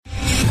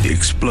The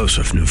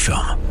explosive new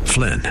film,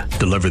 Flynn,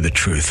 deliver the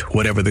truth,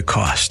 whatever the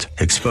cost.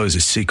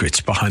 Exposes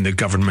secrets behind the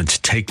government's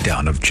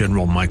takedown of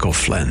General Michael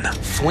Flynn.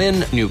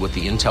 Flynn knew what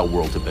the intel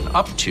world had been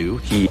up to.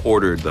 He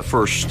ordered the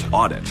first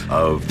audit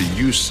of the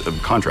use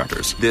of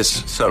contractors.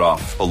 This set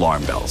off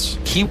alarm bells.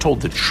 He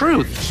told the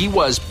truth. He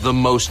was the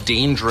most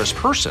dangerous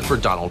person for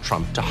Donald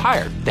Trump to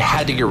hire. They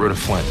had to get rid of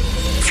Flynn.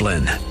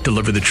 Flynn,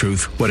 deliver the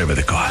truth, whatever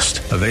the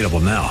cost. Available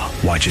now.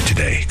 Watch it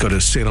today. Go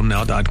to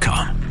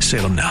salemnow.com.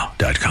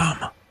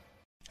 salemnow.com.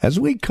 As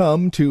we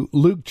come to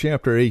Luke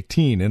chapter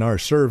 18 in our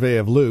survey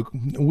of Luke,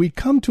 we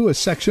come to a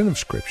section of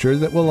Scripture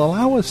that will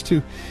allow us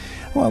to,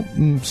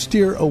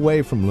 steer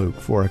away from Luke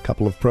for a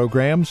couple of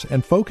programs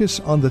and focus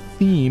on the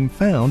theme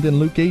found in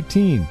Luke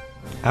 18,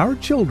 our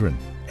children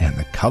and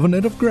the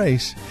covenant of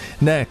grace,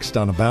 next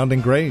on Abounding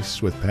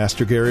Grace with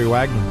Pastor Gary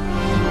Wagner.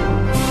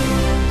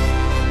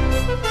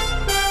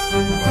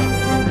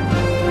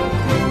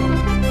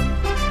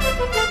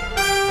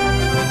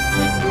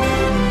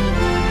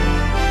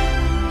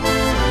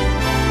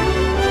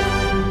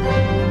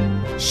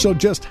 So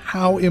just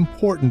how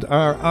important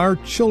are our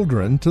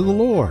children to the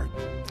Lord?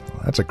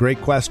 Well, that's a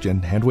great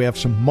question, and we have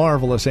some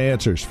marvelous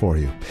answers for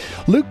you.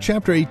 Luke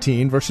chapter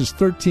 18, verses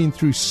 13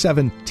 through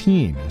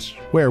 17 is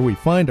where we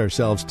find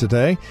ourselves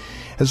today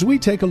as we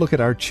take a look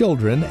at our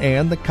children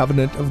and the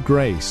covenant of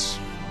grace.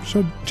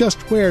 So just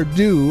where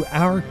do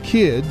our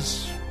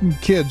kids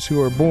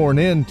who are born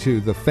into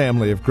the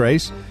family of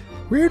grace,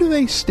 where do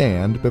they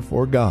stand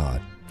before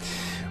God?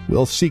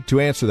 We'll seek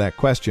to answer that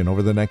question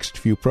over the next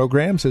few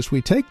programs as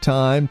we take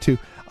time to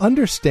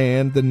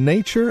understand the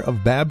nature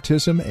of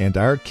baptism and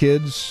our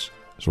kids,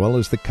 as well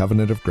as the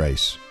covenant of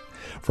grace.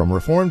 From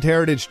Reformed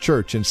Heritage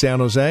Church in San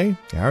Jose,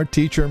 our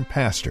teacher and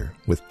pastor,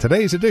 with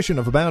today's edition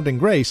of Abounding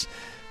Grace,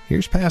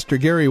 here's Pastor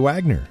Gary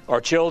Wagner.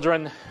 Our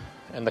children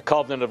and the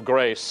covenant of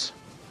grace.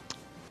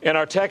 In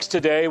our text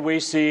today, we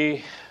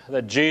see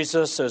that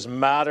Jesus is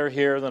madder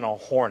here than a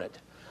hornet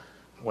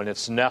when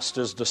its nest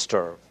is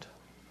disturbed.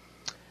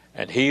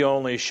 And he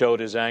only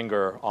showed his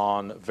anger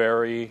on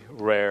very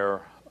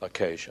rare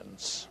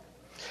occasions.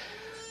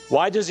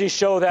 Why does he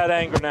show that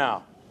anger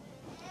now?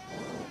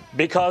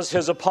 Because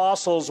his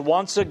apostles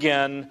once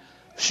again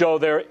show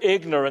their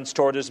ignorance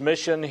toward his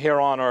mission here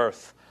on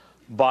earth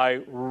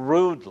by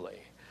rudely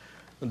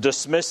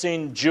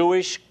dismissing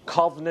Jewish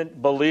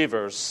covenant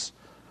believers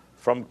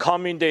from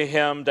coming to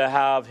him to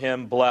have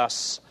him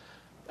bless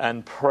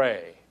and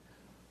pray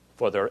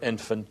for their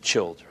infant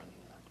children.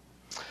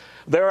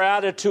 Their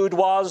attitude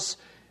was,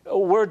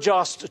 we're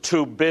just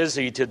too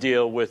busy to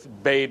deal with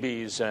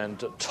babies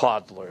and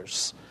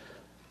toddlers.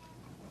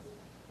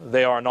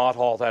 They are not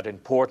all that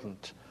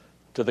important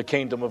to the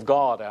kingdom of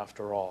God,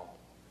 after all.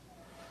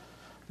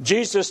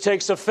 Jesus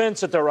takes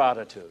offense at their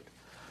attitude,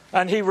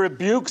 and he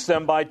rebukes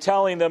them by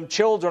telling them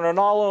children are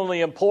not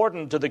only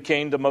important to the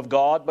kingdom of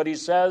God, but he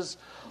says,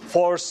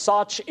 for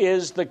such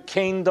is the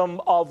kingdom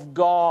of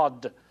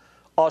God.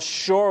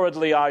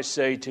 Assuredly, I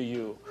say to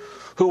you,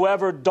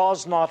 whoever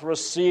does not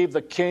receive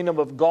the kingdom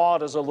of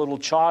God as a little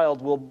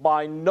child will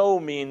by no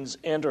means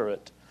enter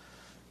it.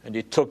 And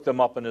he took them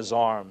up in his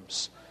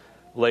arms,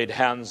 laid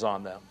hands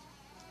on them,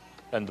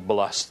 and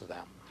blessed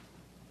them.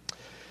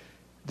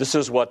 This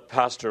is what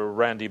Pastor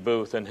Randy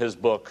Booth in his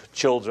book,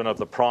 Children of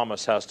the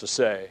Promise, has to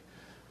say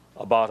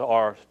about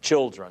our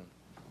children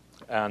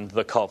and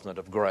the covenant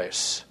of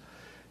grace.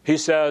 He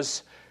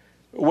says,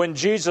 when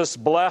Jesus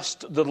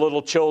blessed the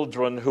little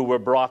children who were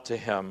brought to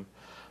him,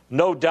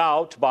 no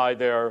doubt by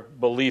their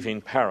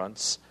believing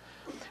parents,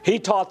 he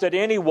taught that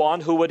anyone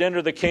who would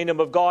enter the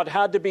kingdom of God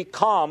had to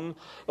become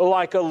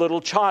like a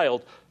little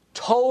child,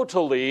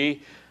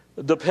 totally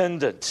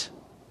dependent.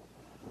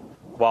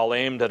 While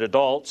aimed at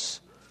adults,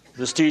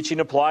 this teaching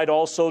applied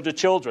also to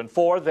children,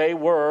 for they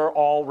were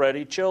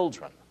already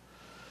children.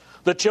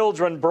 The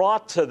children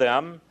brought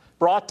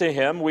to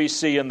him, we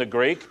see in the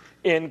Greek,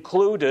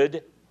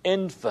 included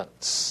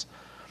infants.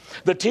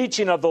 The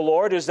teaching of the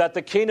Lord is that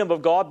the kingdom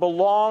of God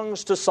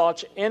belongs to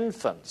such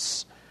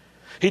infants.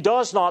 He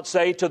does not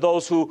say to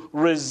those who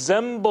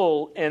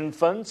resemble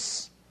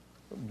infants,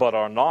 but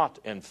are not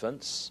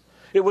infants.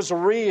 It was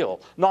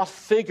real, not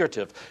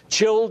figurative.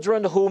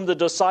 Children whom the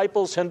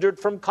disciples hindered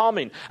from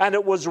coming. And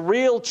it was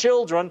real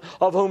children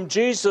of whom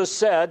Jesus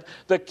said,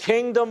 the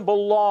kingdom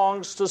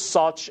belongs to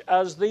such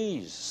as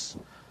these.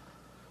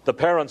 The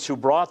parents who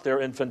brought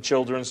their infant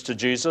children to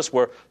Jesus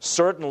were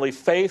certainly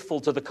faithful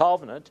to the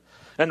covenant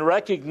and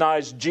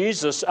recognized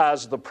Jesus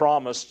as the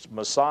promised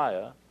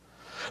Messiah.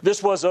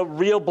 This was a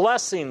real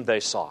blessing they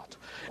sought,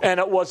 and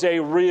it was a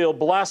real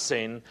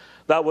blessing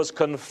that was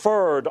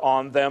conferred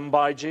on them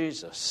by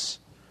Jesus.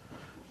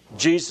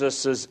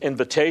 Jesus'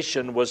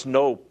 invitation was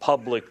no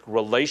public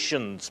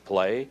relations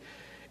play.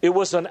 It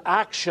was an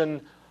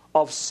action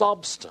of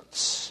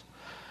substance.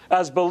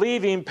 As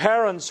believing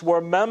parents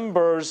were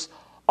members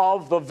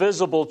of the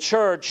visible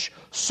church,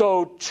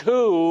 so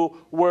too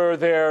were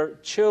their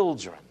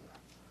children.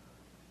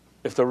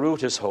 If the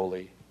root is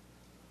holy,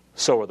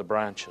 so are the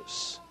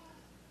branches.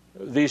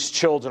 These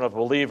children of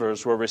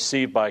believers were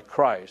received by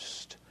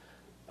Christ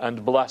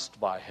and blessed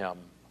by him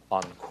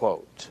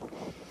unquote.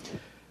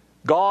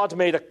 God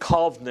made a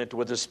covenant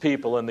with his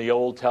people in the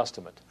Old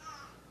Testament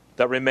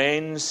that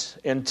remains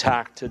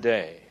intact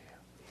today.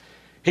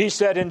 He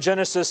said in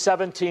Genesis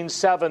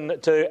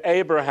 17:7 to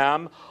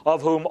Abraham,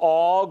 of whom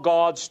all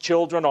God's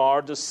children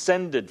are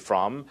descended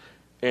from,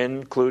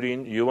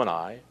 including you and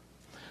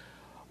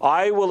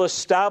I will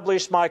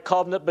establish my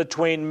covenant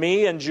between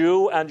me and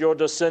you and your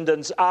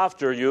descendants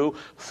after you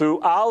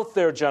throughout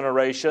their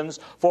generations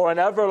for an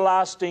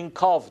everlasting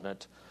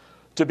covenant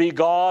to be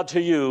God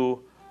to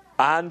you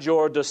and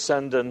your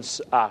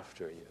descendants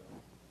after you.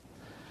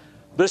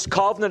 This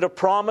covenant of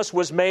promise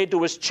was made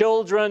to his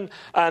children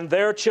and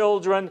their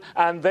children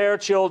and their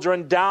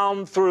children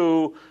down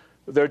through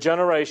their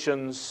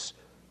generations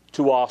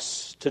to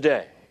us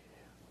today.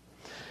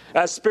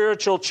 As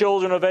spiritual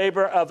children of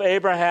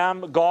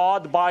Abraham,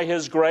 God, by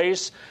his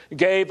grace,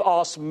 gave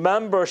us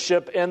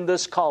membership in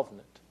this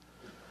covenant.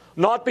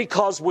 Not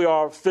because we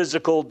are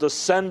physical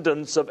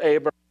descendants of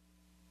Abraham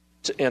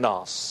in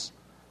us,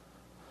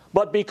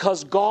 but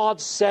because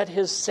God set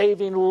his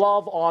saving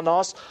love on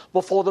us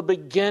before the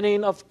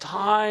beginning of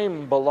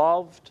time,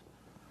 beloved.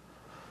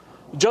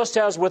 Just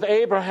as with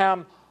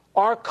Abraham,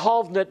 our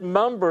covenant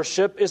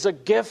membership is a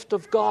gift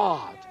of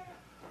God.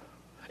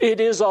 It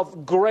is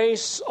of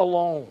grace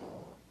alone.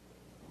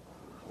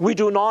 We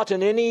do not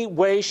in any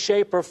way,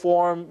 shape, or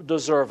form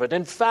deserve it.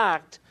 In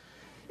fact,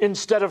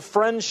 instead of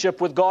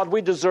friendship with God,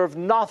 we deserve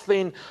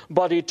nothing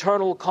but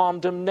eternal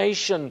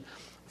condemnation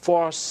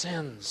for our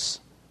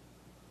sins.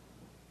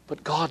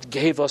 But God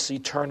gave us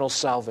eternal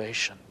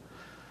salvation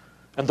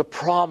and the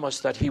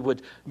promise that he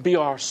would be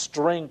our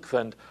strength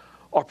and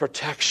our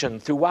protection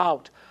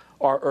throughout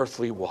our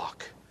earthly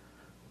walk,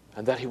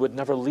 and that he would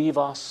never leave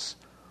us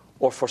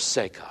or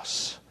forsake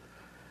us.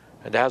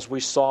 And as we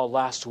saw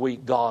last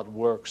week, God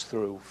works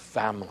through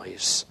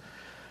families,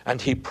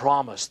 and he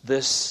promised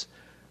this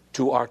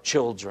to our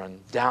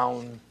children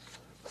down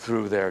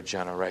through their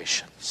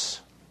generations.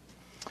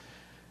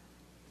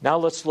 Now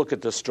let's look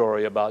at the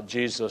story about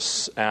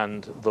Jesus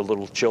and the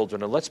little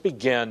children. And let's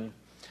begin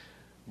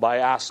by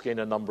asking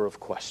a number of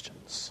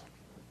questions.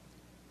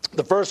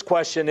 The first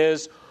question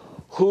is,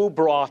 who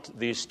brought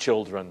these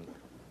children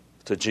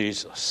to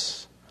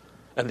Jesus?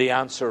 And the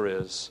answer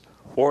is,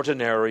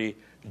 ordinary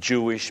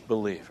Jewish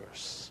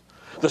believers.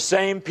 The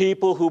same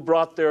people who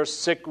brought their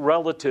sick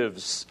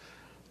relatives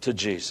to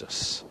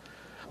Jesus.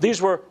 These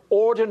were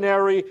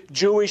ordinary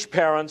Jewish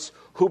parents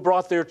who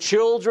brought their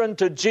children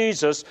to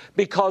Jesus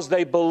because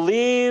they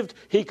believed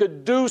he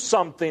could do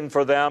something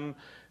for them,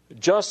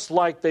 just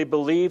like they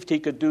believed he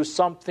could do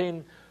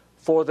something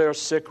for their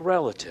sick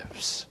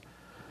relatives.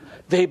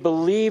 They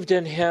believed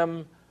in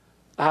him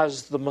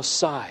as the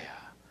Messiah.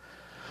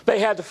 They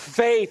had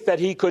faith that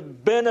he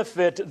could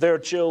benefit their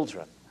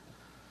children.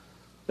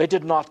 They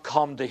did not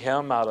come to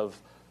him out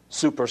of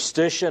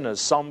superstition,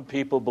 as some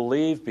people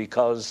believe,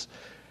 because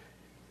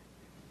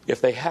if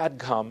they had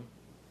come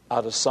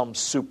out of some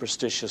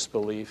superstitious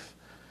belief,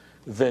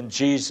 then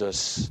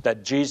Jesus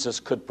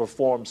could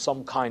perform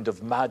some kind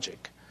of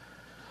magic,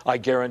 I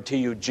guarantee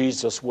you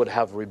Jesus would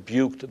have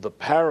rebuked the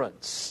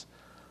parents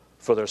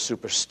for their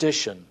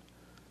superstition,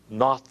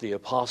 not the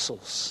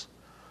apostles.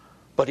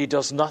 But he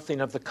does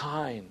nothing of the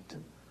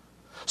kind.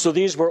 So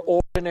these were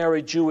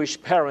ordinary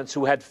Jewish parents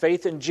who had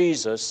faith in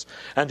Jesus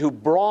and who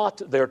brought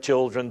their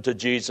children to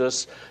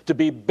Jesus to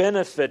be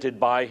benefited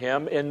by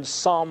him in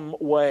some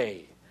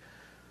way.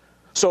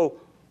 So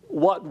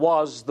what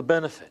was the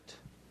benefit?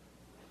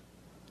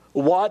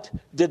 What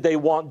did they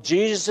want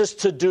Jesus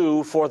to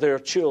do for their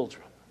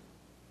children?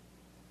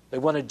 They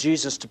wanted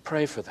Jesus to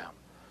pray for them,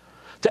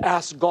 to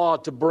ask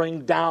God to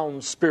bring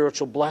down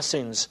spiritual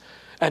blessings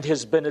and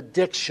his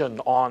benediction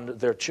on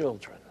their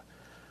children.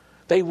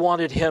 They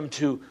wanted him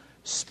to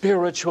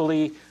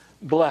spiritually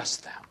bless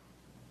them.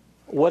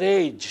 What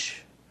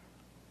age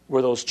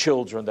were those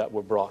children that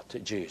were brought to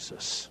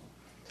Jesus?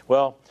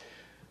 Well,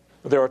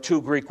 there are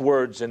two Greek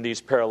words in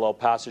these parallel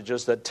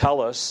passages that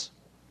tell us.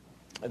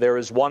 There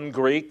is one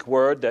Greek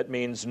word that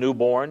means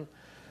newborn,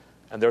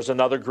 and there's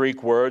another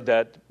Greek word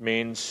that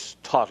means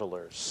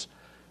toddlers,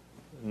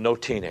 no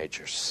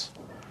teenagers.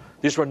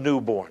 These were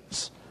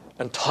newborns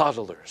and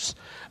toddlers,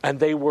 and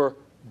they were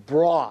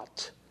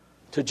brought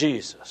to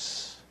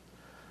Jesus.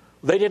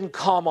 They didn't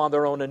come on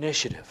their own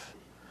initiative,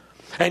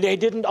 and they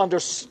didn't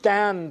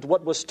understand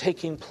what was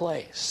taking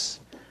place.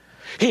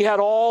 He had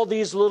all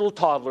these little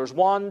toddlers,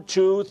 1,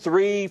 2,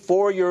 3,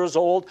 4 years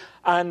old,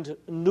 and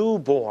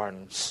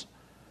newborns.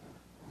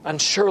 And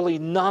surely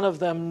none of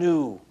them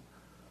knew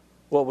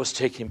what was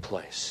taking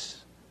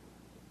place.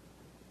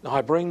 Now,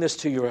 I bring this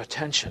to your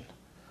attention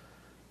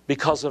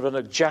because of an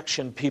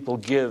objection people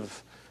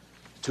give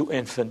to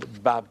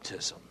infant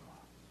baptism.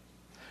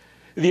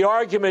 The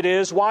argument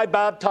is, why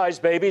baptize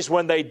babies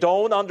when they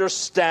don't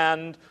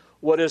understand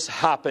what is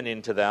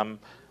happening to them?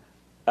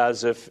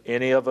 As if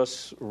any of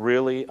us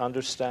really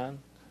understand.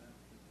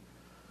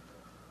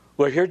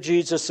 Well, here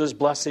Jesus is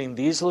blessing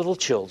these little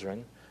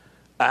children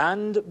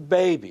and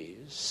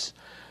babies,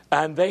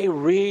 and they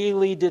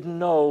really didn't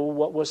know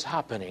what was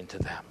happening to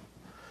them.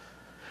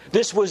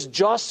 This was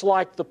just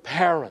like the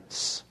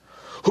parents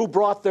who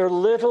brought their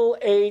little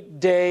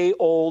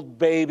 8-day-old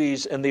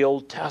babies in the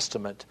Old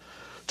Testament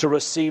to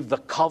receive the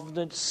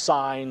covenant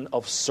sign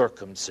of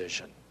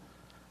circumcision,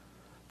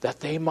 that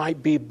they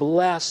might be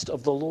blessed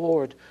of the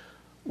Lord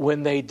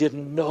when they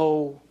didn't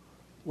know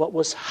what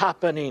was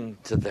happening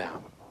to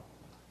them.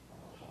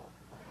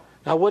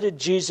 Now, what did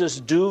Jesus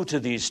do to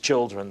these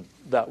children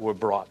that were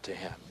brought to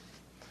him?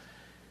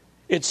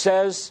 It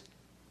says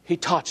he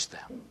touched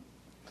them.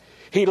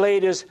 He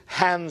laid his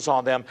hands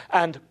on them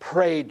and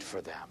prayed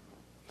for them.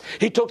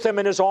 He took them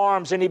in his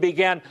arms and he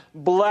began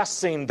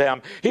blessing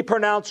them. He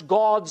pronounced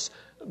God's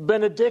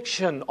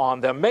benediction on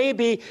them.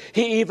 Maybe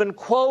he even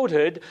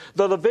quoted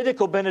the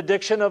Levitical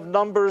benediction of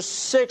Numbers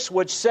 6,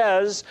 which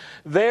says,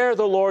 "There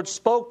the Lord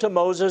spoke to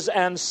Moses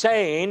and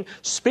saying,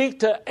 Speak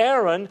to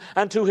Aaron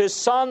and to his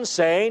sons,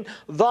 saying,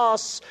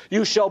 Thus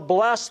you shall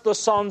bless the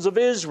sons of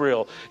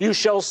Israel. You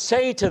shall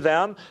say to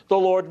them, The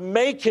Lord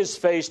make his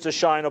face to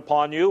shine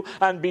upon you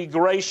and be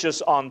gracious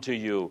unto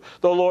you.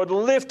 The Lord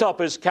lift up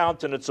his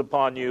countenance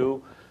upon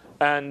you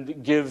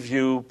and give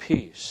you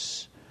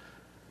peace."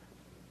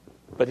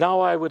 But now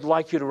I would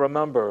like you to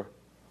remember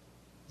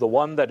the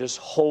one that is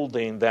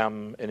holding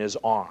them in his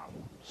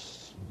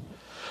arms.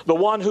 The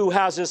one who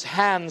has his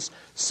hands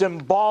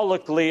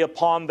symbolically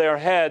upon their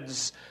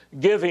heads,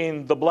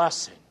 giving the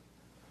blessing.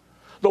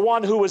 The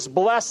one who is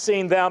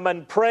blessing them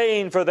and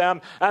praying for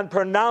them and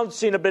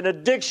pronouncing a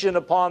benediction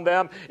upon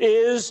them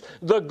is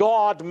the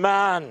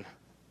God-man.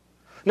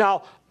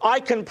 Now, I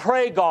can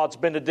pray God's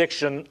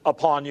benediction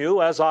upon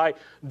you as I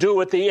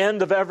do at the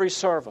end of every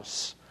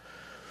service.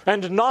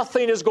 And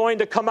nothing is going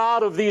to come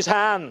out of these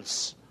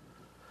hands.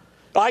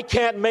 I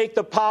can't make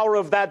the power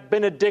of that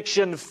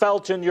benediction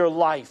felt in your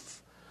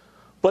life.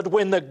 But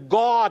when the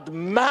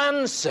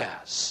God-man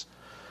says,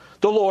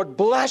 "The Lord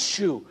bless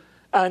you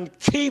and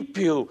keep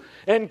you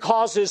and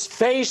cause his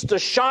face to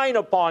shine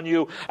upon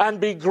you and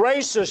be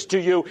gracious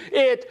to you,"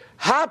 it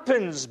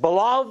happens,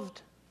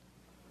 beloved.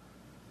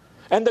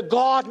 And the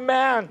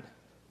God-man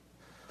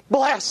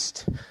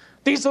blessed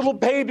these little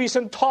babies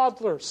and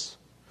toddlers.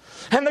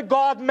 And the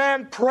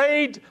God-man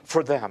prayed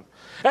for them.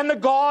 And the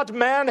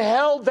God-man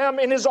held them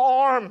in his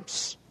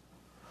arms.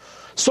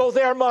 So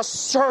there must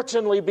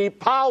certainly be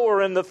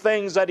power in the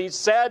things that he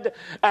said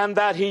and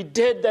that he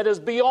did that is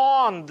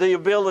beyond the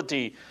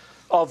ability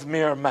of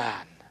mere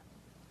man.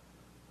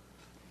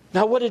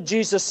 Now, what did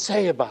Jesus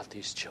say about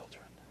these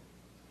children?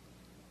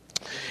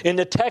 In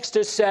the text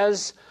it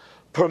says,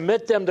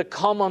 "Permit them to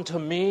come unto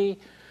me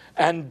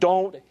and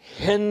don't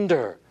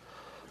hinder.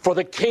 For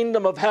the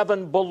kingdom of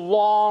heaven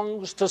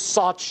belongs to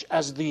such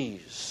as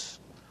these."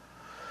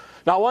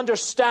 Now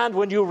understand,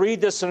 when you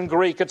read this in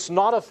Greek, it's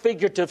not a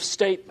figurative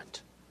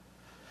statement.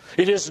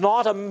 It is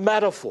not a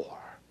metaphor.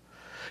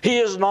 He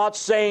is not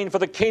saying, for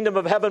the kingdom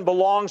of heaven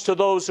belongs to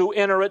those who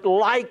enter it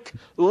like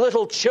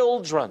little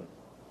children.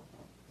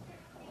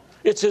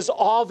 It's as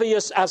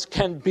obvious as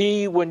can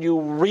be when you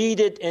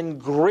read it in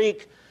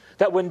Greek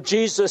that when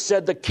Jesus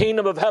said the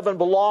kingdom of heaven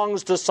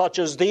belongs to such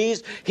as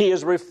these, he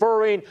is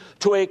referring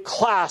to a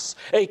class,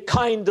 a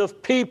kind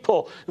of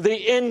people, the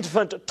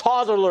infant,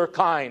 toddler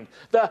kind,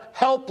 the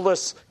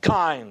helpless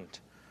kind.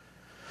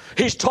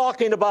 He's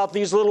talking about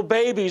these little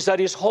babies that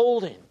he's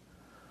holding,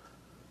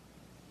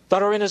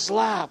 that are in his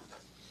lap,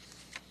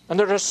 and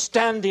that are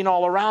standing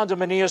all around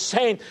him. And he is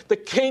saying the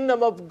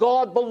kingdom of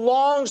God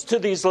belongs to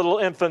these little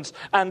infants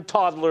and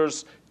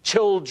toddlers,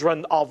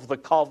 children of the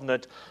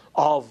covenant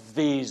of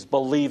these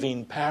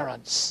believing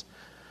parents.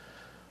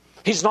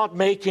 He's not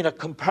making a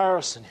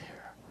comparison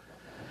here.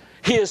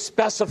 He is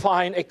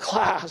specifying a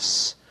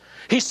class.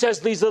 He says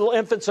these little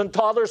infants and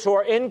toddlers who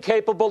are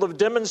incapable of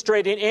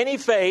demonstrating any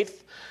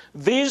faith,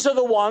 these are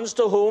the ones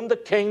to whom the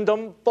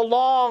kingdom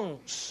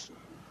belongs.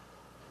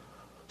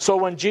 So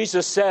when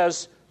Jesus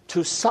says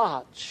to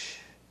such,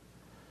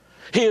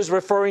 he is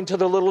referring to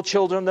the little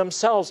children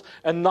themselves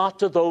and not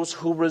to those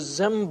who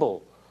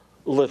resemble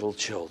little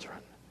children.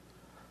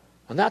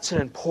 And that's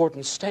an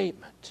important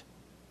statement.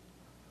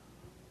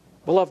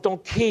 Beloved,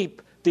 don't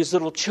keep these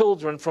little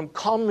children from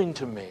coming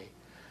to me.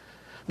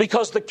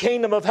 Because the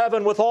kingdom of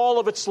heaven with all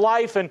of its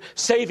life and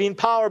saving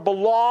power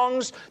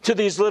belongs to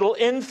these little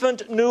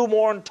infant,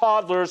 newborn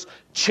toddlers,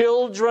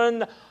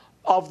 children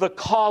of the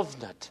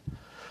covenant.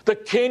 The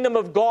kingdom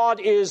of God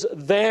is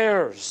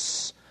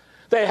theirs.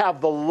 They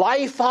have the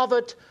life of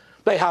it.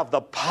 They have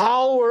the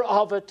power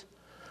of it.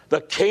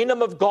 The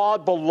kingdom of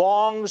God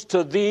belongs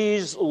to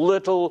these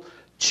little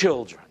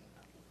children.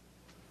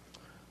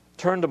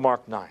 Turn to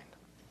Mark 9.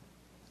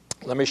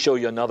 Let me show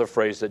you another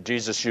phrase that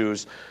Jesus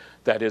used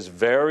that is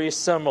very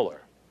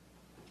similar.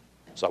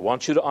 So I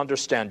want you to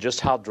understand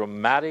just how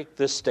dramatic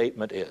this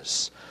statement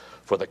is.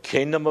 For the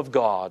kingdom of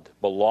God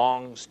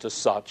belongs to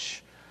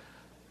such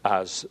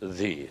as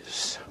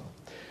these.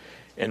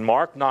 In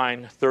Mark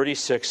 9,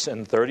 36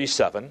 and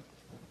 37,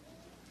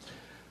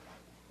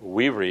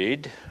 we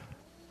read,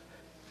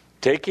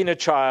 "Taking a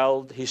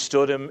child, he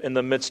stood him in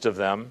the midst of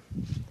them,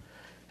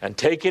 and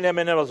taking him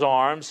in his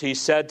arms, he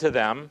said to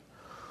them,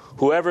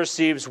 Whoever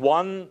receives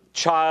one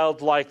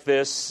child like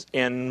this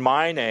in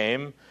my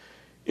name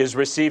is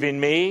receiving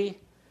me,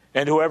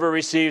 and whoever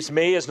receives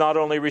me is not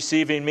only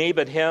receiving me,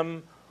 but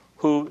him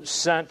who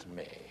sent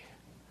me.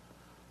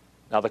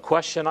 Now the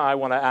question I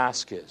want to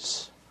ask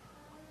is,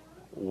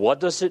 what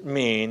does it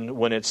mean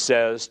when it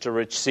says to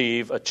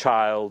receive a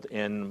child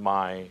in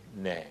my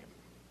name?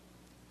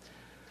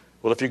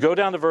 Well, if you go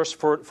down to verse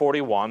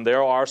 41,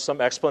 there are some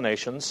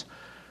explanations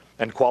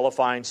and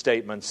qualifying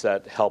statements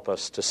that help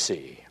us to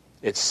see.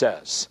 It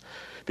says,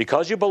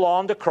 because you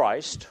belong to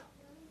Christ,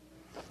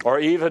 or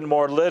even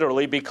more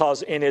literally,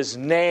 because in his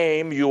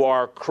name you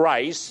are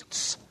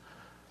Christ's.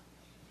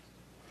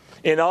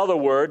 In other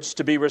words,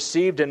 to be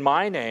received in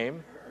my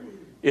name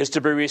is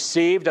to be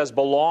received as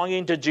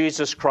belonging to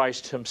Jesus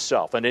Christ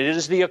himself. And it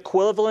is the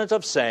equivalent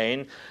of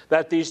saying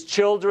that these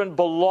children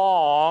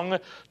belong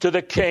to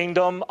the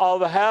kingdom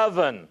of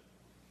heaven.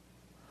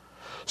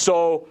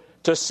 So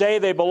to say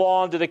they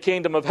belong to the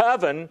kingdom of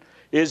heaven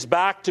is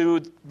back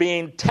to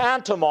being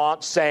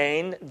tantamount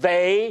saying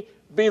they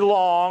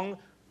belong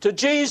to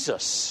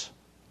Jesus.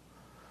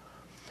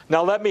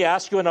 Now let me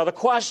ask you another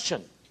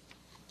question.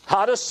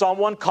 How does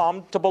someone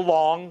come to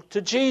belong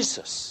to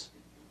Jesus?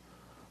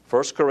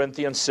 1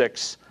 Corinthians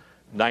 6,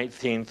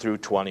 19 through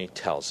 20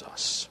 tells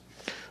us,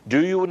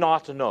 do you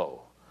not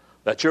know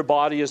that your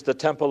body is the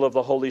temple of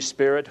the Holy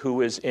Spirit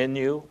who is in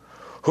you,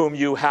 whom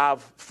you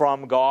have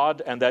from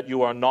God, and that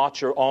you are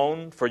not your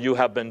own, for you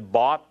have been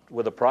bought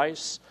with a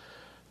price?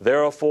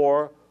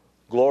 Therefore,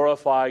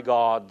 glorify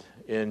God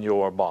in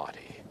your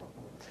body.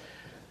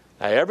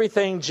 Now,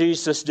 everything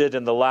Jesus did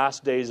in the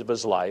last days of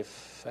his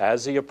life,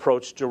 as he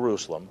approached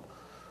Jerusalem,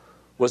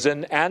 was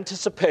in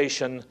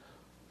anticipation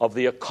of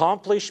the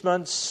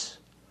accomplishments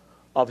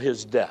of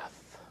his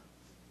death.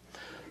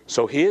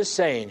 So he is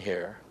saying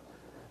here,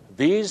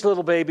 these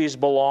little babies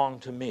belong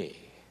to me.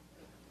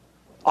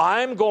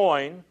 I'm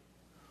going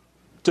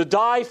to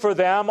die for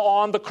them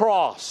on the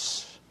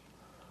cross.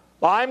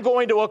 I'm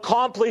going to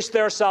accomplish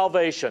their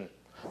salvation.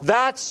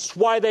 That's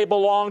why they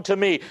belong to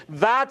me.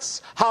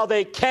 That's how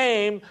they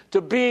came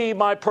to be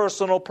my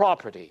personal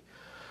property.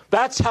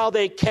 That's how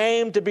they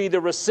came to be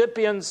the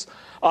recipients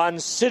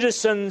and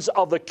citizens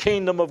of the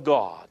kingdom of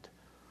God.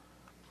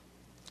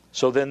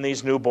 So then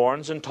these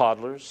newborns and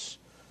toddlers,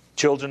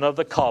 children of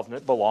the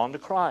covenant, belong to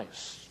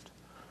Christ.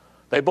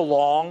 They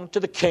belong to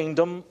the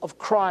kingdom of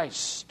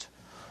Christ.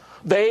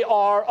 They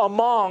are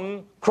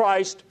among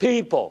Christ's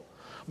people.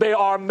 They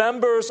are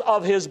members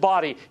of his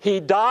body. He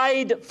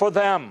died for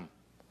them.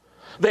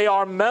 They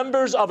are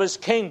members of his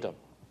kingdom.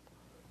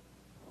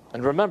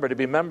 And remember, to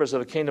be members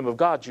of the kingdom of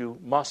God, you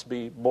must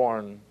be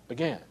born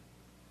again.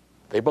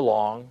 They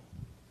belong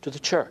to the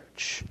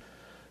church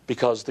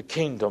because the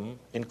kingdom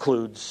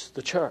includes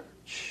the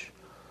church.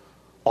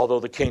 Although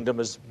the kingdom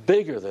is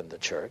bigger than the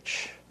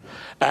church,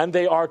 and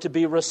they are to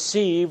be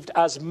received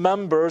as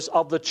members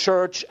of the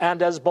church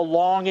and as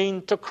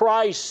belonging to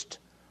Christ.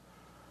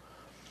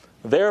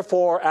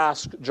 Therefore,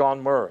 ask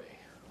John Murray,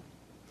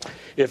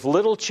 if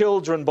little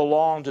children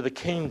belong to the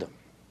kingdom,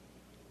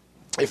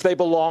 if they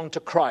belong to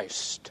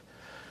Christ,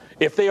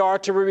 if they are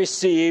to be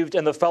received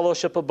in the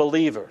fellowship of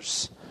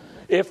believers,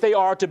 if they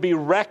are to be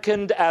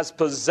reckoned as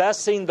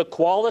possessing the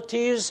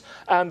qualities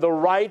and the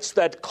rights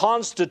that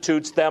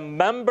constitutes them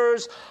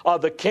members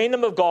of the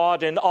kingdom of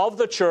God and of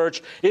the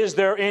church, is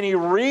there any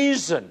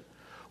reason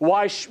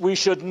why they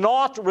should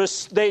not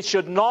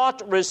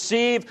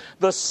receive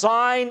the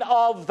sign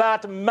of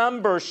that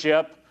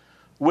membership,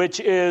 which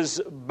is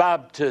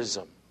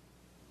baptism?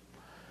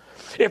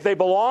 If they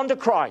belong to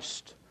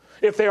Christ,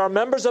 if they are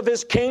members of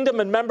his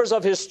kingdom and members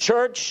of his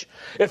church,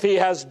 if he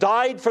has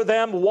died for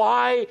them,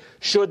 why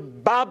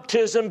should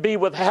baptism be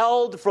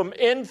withheld from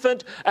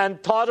infant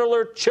and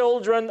toddler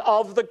children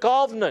of the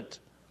covenant?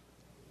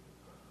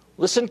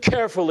 Listen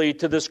carefully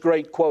to this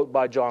great quote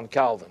by John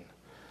Calvin.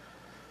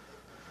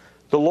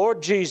 The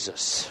Lord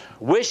Jesus,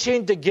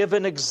 wishing to give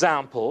an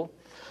example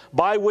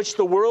by which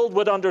the world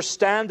would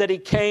understand that he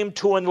came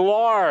to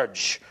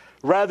enlarge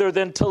rather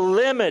than to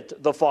limit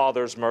the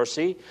Father's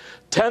mercy,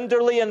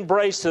 tenderly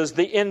embraces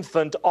the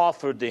infant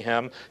offered to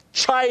him,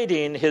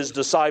 chiding his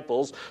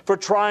disciples for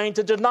trying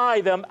to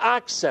deny them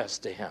access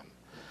to him,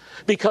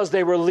 because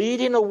they were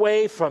leading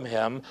away from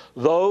him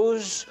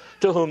those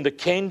to whom the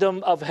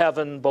kingdom of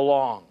heaven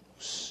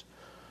belongs.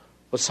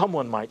 But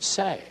someone might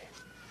say,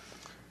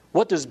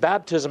 what does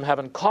baptism have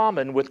in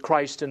common with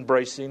Christ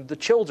embracing the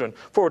children?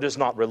 For it is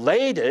not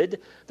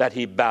related that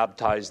he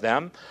baptized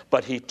them,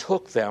 but he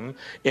took them,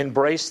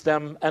 embraced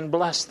them, and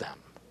blessed them.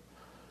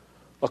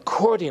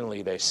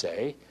 Accordingly, they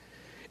say,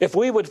 if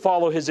we would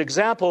follow his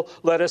example,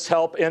 let us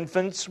help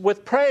infants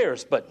with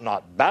prayers, but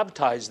not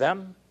baptize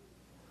them.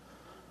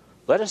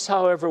 Let us,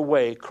 however,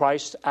 weigh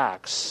Christ's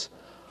acts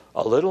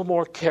a little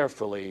more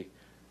carefully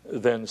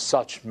than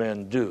such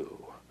men do.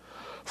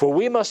 For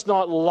we must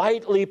not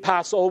lightly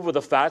pass over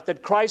the fact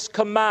that Christ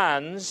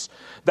commands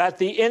that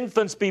the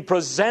infants be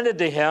presented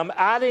to him,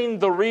 adding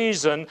the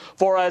reason,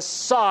 for as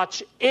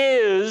such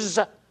is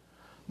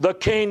the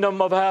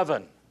kingdom of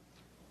heaven.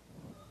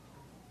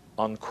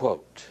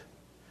 Unquote.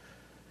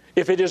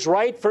 If it is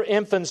right for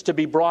infants to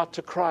be brought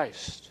to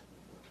Christ,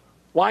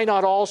 why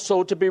not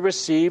also to be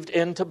received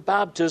into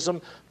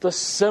baptism, the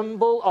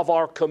symbol of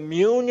our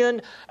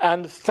communion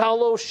and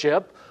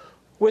fellowship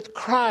with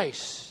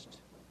Christ?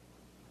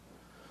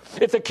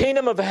 If the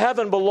kingdom of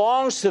heaven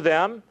belongs to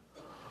them,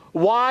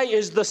 why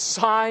is the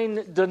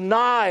sign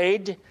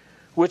denied,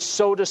 which,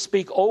 so to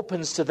speak,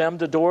 opens to them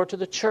the door to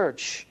the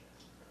church,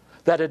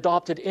 that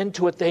adopted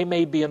into it they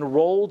may be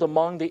enrolled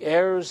among the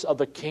heirs of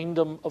the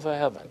kingdom of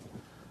heaven?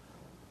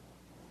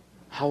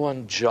 How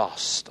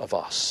unjust of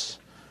us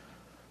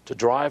to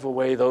drive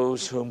away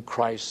those whom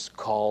Christ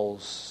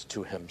calls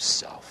to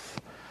himself,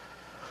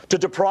 to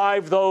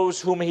deprive those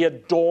whom he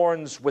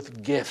adorns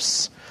with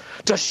gifts,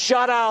 to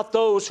shut out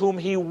those whom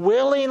he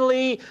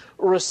willingly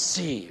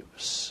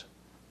receives.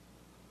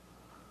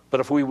 But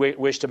if we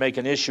wish to make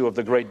an issue of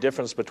the great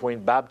difference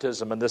between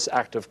baptism and this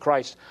act of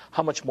Christ,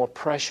 how much more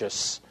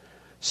precious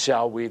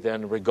shall we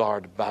then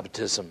regard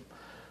baptism,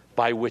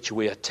 by which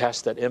we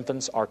attest that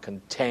infants are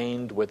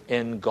contained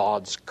within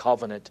God's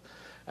covenant,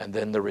 and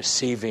then the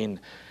receiving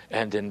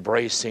and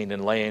embracing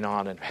and laying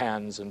on of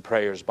hands and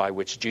prayers by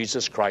which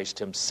Jesus Christ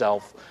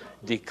himself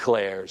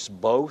declares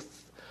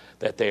both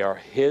that they are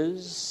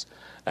his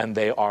and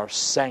they are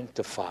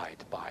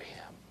sanctified by him.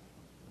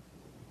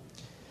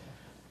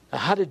 Now,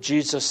 how did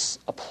Jesus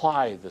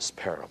apply this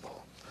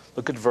parable?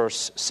 Look at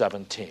verse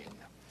 17.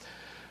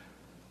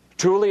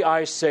 Truly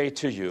I say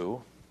to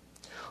you,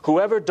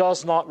 whoever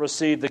does not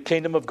receive the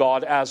kingdom of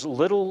God as a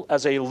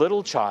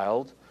little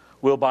child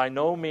will by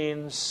no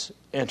means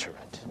enter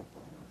it.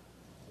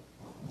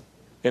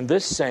 In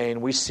this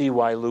saying, we see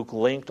why Luke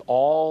linked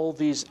all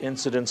these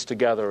incidents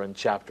together in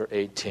chapter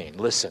 18.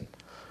 Listen,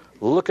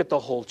 look at the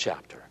whole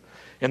chapter.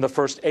 In the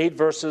first 8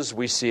 verses,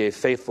 we see a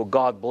faithful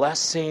God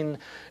blessing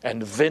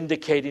and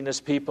vindicating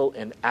his people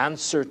in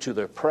answer to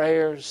their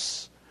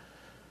prayers.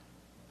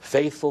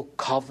 Faithful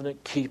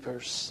covenant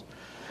keepers.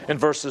 In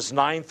verses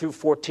 9 through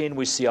 14,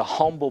 we see a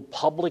humble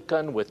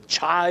publican with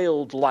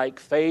childlike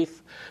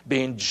faith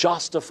being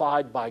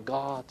justified by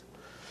God.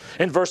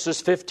 In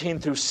verses 15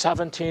 through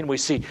 17, we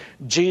see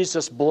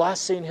Jesus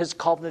blessing his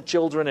covenant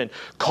children and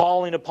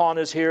calling upon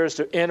his hearers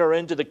to enter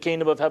into the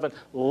kingdom of heaven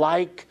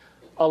like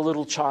a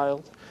little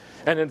child.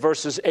 And in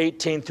verses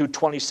 18 through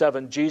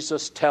 27,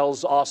 Jesus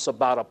tells us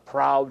about a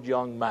proud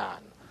young man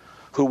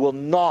who will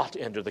not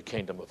enter the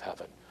kingdom of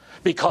heaven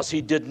because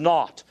he did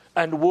not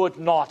and would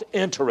not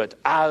enter it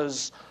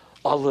as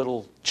a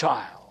little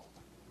child.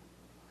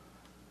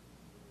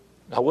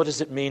 Now, what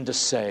does it mean to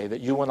say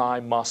that you and I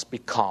must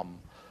become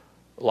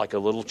like a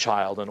little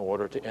child in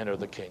order to enter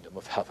the kingdom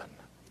of heaven?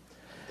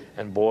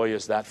 And boy,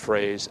 has that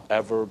phrase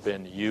ever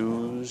been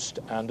used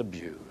and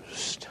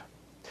abused.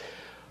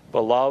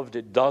 Beloved,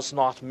 it does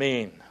not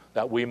mean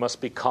that we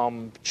must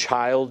become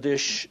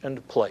childish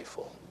and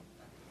playful.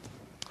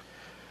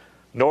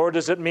 Nor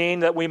does it mean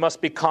that we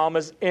must become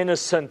as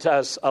innocent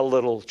as a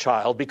little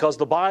child, because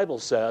the Bible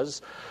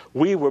says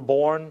we were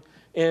born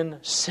in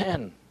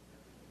sin.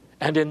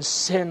 And in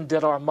sin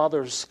did our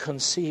mothers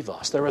conceive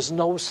us. There is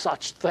no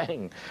such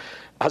thing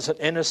as an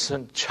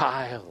innocent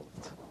child.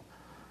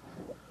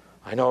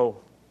 I know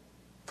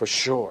for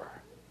sure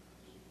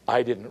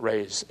I didn't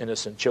raise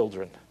innocent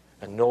children,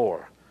 and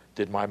nor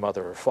did my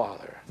mother or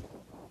father.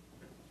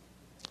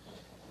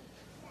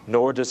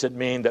 Nor does it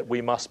mean that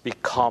we must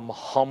become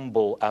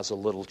humble as a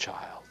little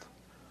child.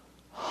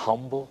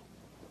 Humble?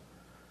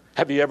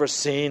 Have you ever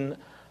seen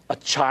a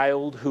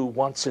child who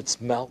wants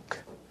its milk?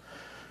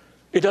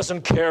 It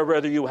doesn't care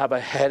whether you have a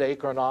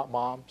headache or not,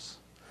 moms.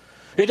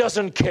 It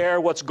doesn't care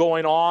what's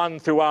going on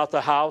throughout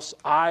the house.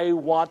 I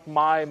want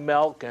my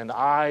milk and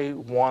I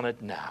want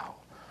it now.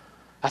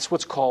 That's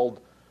what's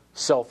called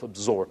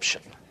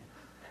self-absorption.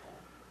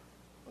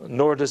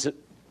 Nor does it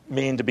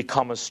mean to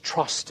become as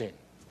trusting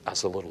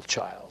as a little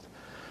child.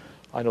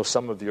 I know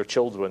some of your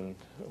children,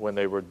 when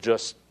they were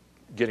just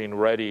getting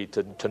ready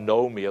to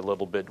know me a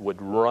little bit, would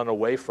run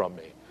away from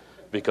me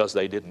because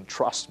they didn't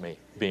trust me,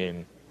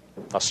 being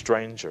a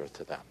stranger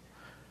to them.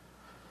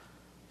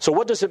 So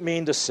what does it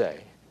mean to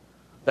say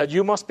that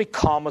you must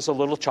become as a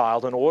little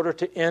child in order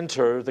to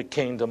enter the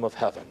kingdom of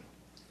heaven?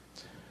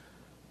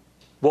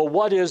 Well,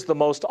 what is the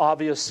most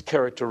obvious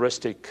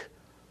characteristic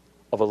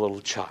of a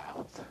little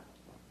child?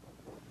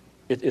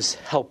 It is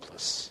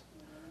helpless.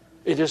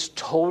 It is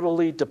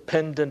totally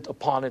dependent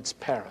upon its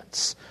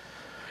parents.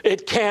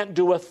 It can't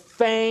do a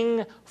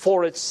thing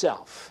for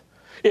itself.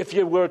 If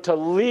you were to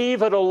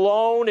leave it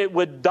alone, it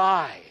would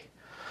die.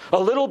 A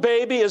little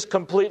baby is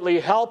completely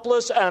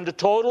helpless and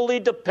totally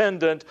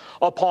dependent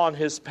upon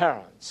his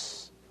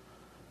parents.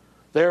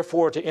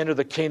 Therefore, to enter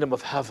the kingdom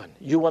of heaven,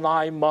 you and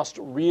I must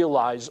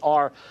realize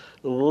our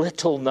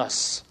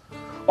littleness,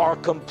 our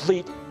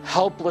complete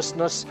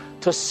helplessness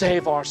to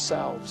save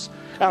ourselves,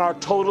 and our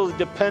total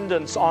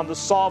dependence on the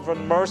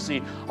sovereign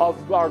mercy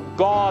of our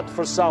God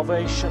for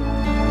salvation.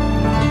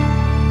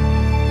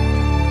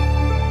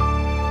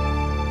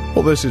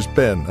 Well, this has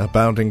been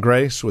Abounding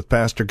Grace with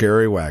Pastor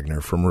Gary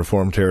Wagner from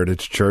Reformed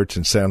Heritage Church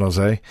in San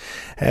Jose.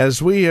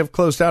 As we have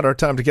closed out our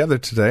time together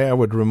today, I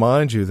would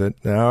remind you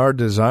that our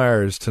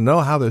desire is to know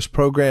how this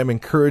program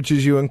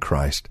encourages you in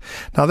Christ.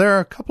 Now, there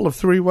are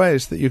three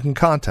ways that you can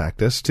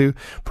contact us to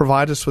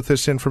provide us with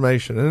this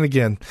information. And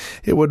again,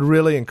 it would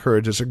really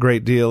encourage us a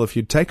great deal if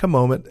you'd take a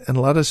moment and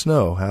let us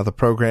know how the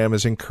program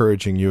is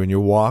encouraging you in your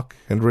walk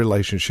and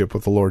relationship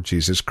with the Lord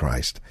Jesus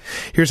Christ.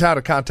 Here's how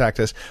to contact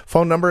us.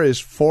 Phone number is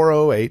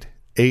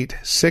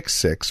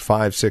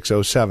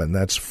 408-866-5607.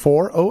 That's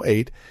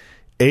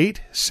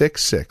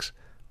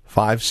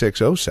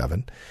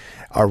 408-866-5607.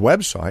 Our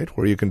website,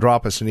 where you can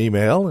drop us an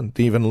email and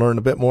even learn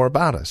a bit more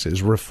about us,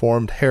 is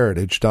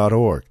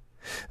reformedheritage.org.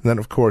 And then,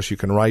 of course, you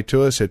can write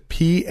to us at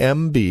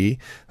PMB,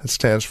 that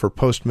stands for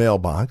Post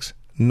Mailbox,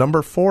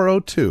 number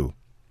 402,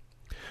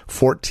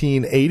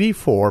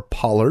 1484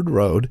 Pollard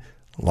Road,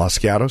 Los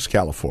Gatos,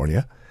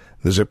 California.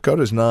 The zip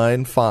code is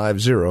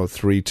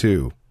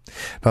 95032.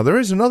 Now, there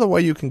is another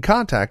way you can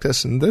contact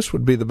us, and this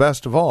would be the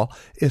best of all,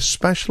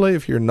 especially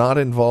if you're not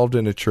involved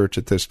in a church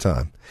at this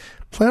time.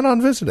 Plan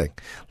on visiting.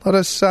 Let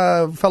us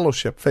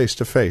fellowship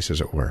face-to-face, as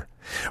it were.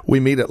 We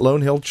meet at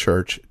Lone Hill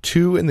Church,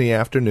 2 in the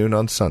afternoon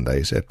on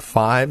Sundays at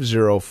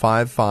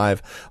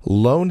 5055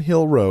 Lone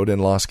Hill Road in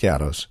Los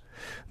Gatos.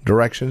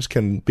 Directions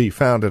can be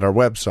found at our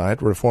website,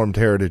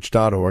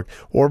 reformedheritage.org,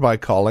 or by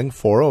calling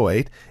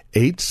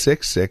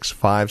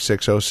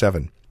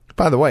 408-866-5607.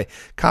 By the way,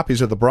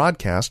 copies of the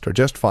broadcast are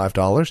just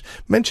 $5.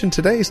 Mention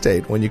today's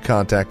date when you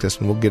contact us,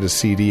 and we'll get a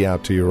CD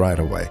out to you right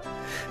away.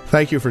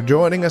 Thank you for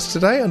joining us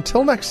today.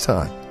 Until next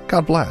time,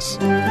 God bless.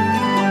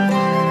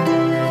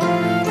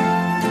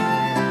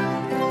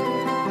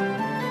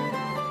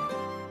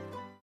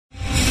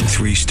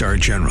 3-star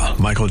General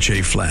Michael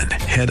J. Flynn,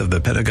 head of the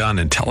Pentagon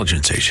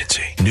Intelligence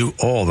Agency, knew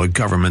all the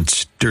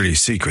government's dirty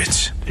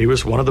secrets. He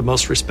was one of the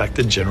most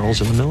respected generals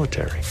in the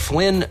military.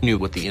 Flynn knew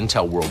what the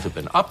intel world had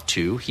been up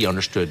to. He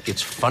understood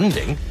its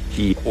funding.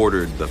 He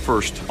ordered the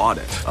first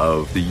audit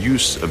of the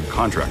use of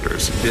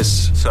contractors.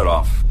 This set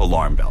off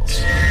alarm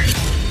bells.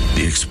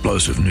 The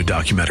explosive new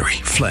documentary,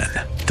 Flynn,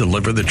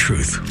 Deliver the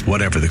Truth,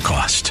 Whatever the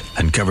Cost,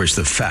 uncovers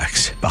the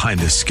facts behind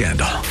this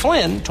scandal.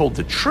 Flynn told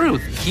the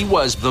truth. He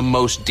was the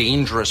most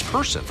dangerous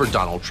person for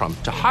Donald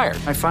Trump to hire.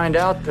 I find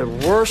out the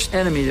worst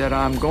enemy that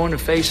I'm going to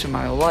face in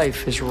my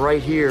life is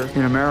right here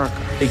in America.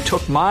 They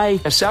took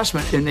my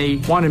assessment and they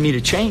wanted me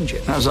to change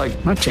it. And I was like,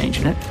 I'm not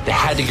changing it. They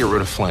had to get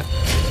rid of Flynn.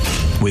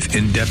 With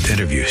in-depth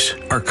interviews,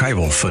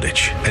 archival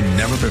footage, and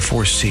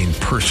never-before-seen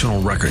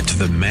personal records of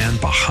the man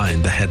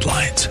behind the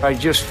headlines. I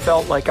just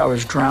felt like I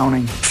was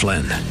drowning.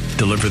 Flynn,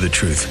 Deliver the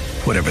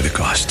Truth, Whatever the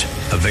Cost.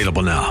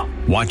 Available now.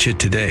 Watch it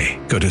today.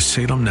 Go to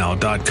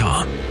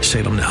salemnow.com.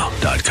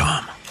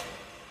 salemnow.com.